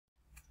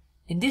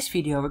In this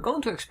video, we're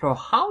going to explore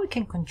how we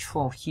can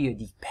control here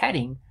the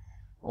padding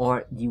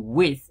or the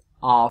width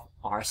of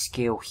our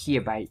scale here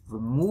by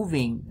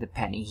removing the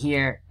padding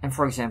here and,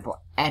 for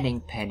example,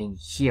 adding padding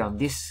here on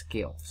this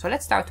scale. So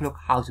let's start to look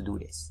how to do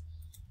this.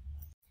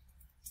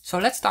 So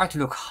let's start to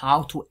look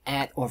how to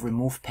add or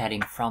remove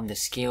padding from the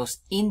scales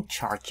in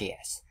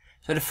Chart.js.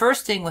 So the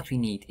first thing what we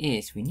need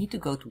is we need to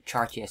go to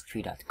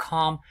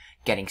chartjs3.com,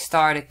 getting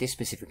started, this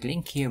specific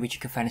link here, which you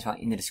can find as well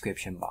in the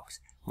description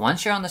box.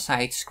 Once you're on the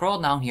site, scroll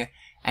down here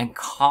and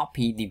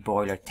copy the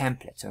boiler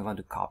template. So I'm going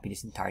to copy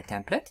this entire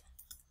template,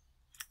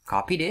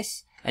 copy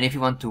this, and if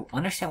you want to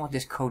understand what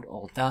this code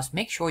all does,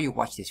 make sure you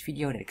watch this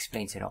video that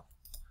explains it all.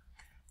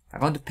 I'm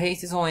going to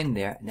paste this all in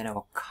there, and then I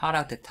will cut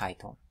out the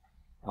title.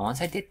 And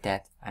once I did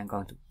that, I'm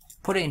going to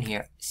put it in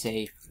here,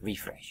 save,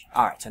 refresh.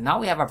 Alright, so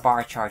now we have our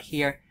bar chart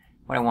here.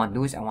 What I want to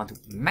do is I want to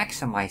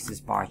maximize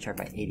this bar chart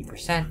by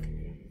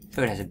 80%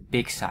 so it has a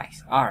big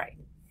size. Alright,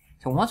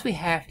 so once we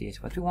have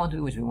this, what we want to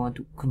do is we want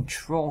to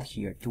control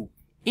here to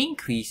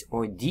increase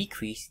or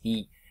decrease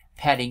the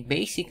padding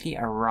basically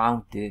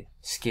around the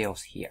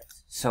scales here.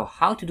 So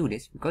how to do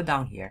this? We go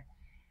down here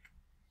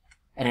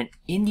and then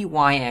in the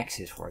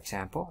y-axis, for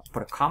example,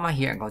 put a comma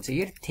here and go and say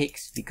here the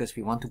ticks because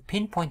we want to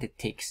pinpoint the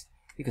ticks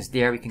because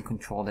there we can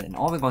control that, and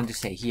all we're going to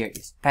say here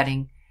is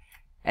padding.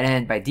 And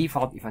then by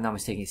default, if I'm not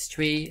mistaken, it's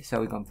 3.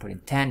 So we're going to put in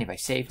 10. If I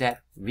save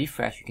that,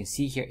 refresh, you can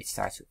see here it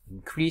starts to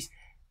increase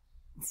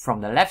from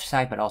the left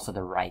side, but also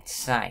the right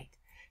side.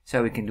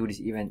 So we can do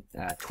this even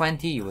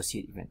 20. You will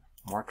see it even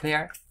more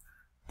clear.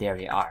 There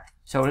we are.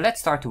 So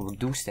let's start to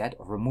reduce that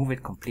or remove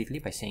it completely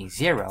by saying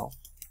 0.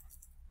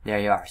 There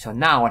you are. So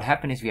now what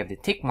happened is we have the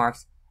tick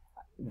marks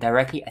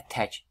directly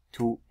attached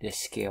to the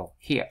scale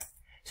here.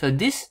 So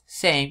this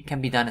same can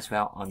be done as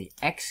well on the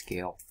X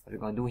scale. What we're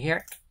going to do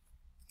here,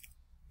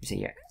 we say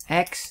here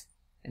X,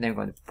 and then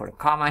we're going to put a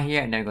comma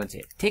here, and then we're going to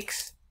say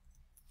ticks,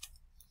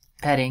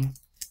 padding,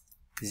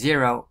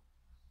 0,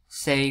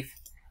 save,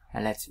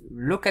 and let's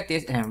look at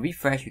this and then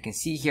refresh. You can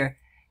see here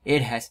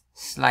it has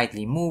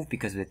slightly moved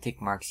because of the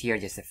tick marks here,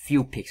 just a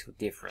few pixel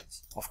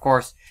difference. Of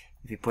course,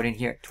 if you put in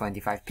here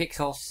 25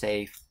 pixels,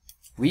 save,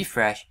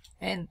 refresh,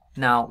 and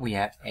now we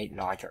have a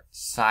larger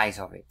size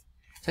of it.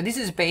 So this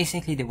is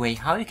basically the way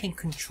how you can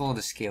control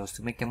the scales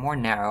to make them more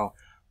narrow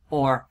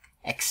or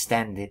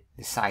extend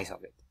the size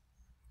of it.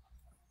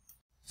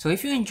 So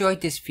if you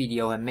enjoyed this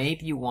video and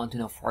maybe you want to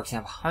know, for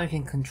example, how you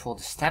can control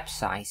the step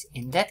size,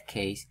 in that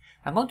case,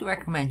 I'm going to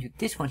recommend you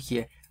this one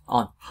here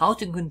on how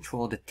to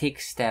control the tick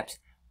steps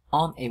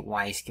on a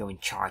Y scale in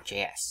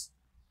Chart.js.